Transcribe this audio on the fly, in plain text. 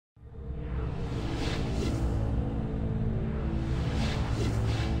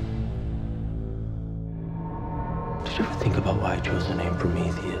about why I chose the name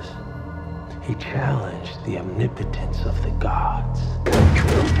Prometheus? He challenged the omnipotence of the gods.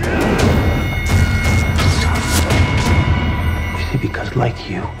 You see, because like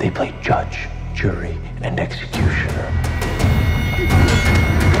you, they play judge, jury, and executioner.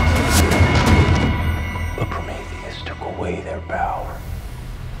 But Prometheus took away their power.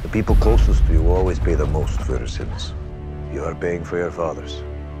 The people closest to you always pay the most for their sins. You are paying for your fathers.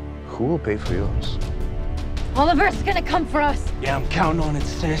 Who will pay for yours? Oliver's gonna come for us. Yeah, I'm counting on it,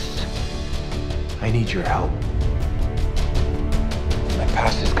 sis. I need your help. My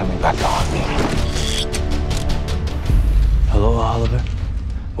past is coming back to haunt me. Hello, Oliver.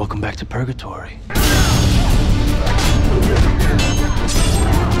 Welcome back to Purgatory.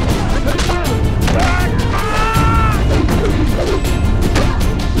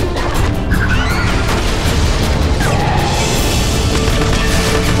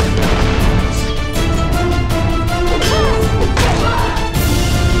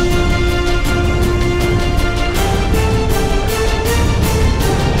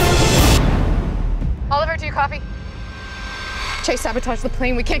 Oliver, do you copy? Chase sabotaged the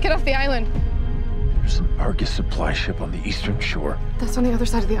plane. We can't get off the island. There's an Argus supply ship on the eastern shore. That's on the other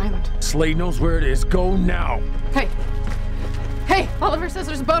side of the island. Slade knows where it is. Go now. Hey. Hey, Oliver says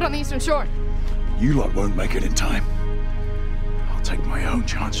there's a boat on the eastern shore. You lot won't make it in time. I'll take my own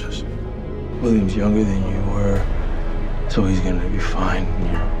chances. William's younger than you were, so he's gonna be fine.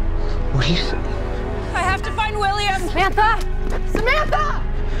 What do you say? I have to find William! Samantha! Samantha!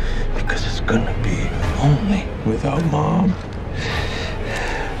 Because it's gonna be lonely without Mom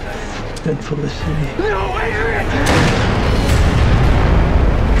and Felicity. No, Adrian!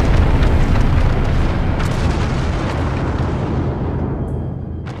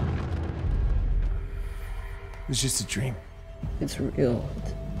 It was just a dream. It's real.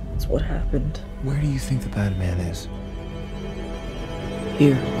 It's what happened. Where do you think the bad man is?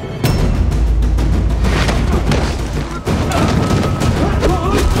 Here.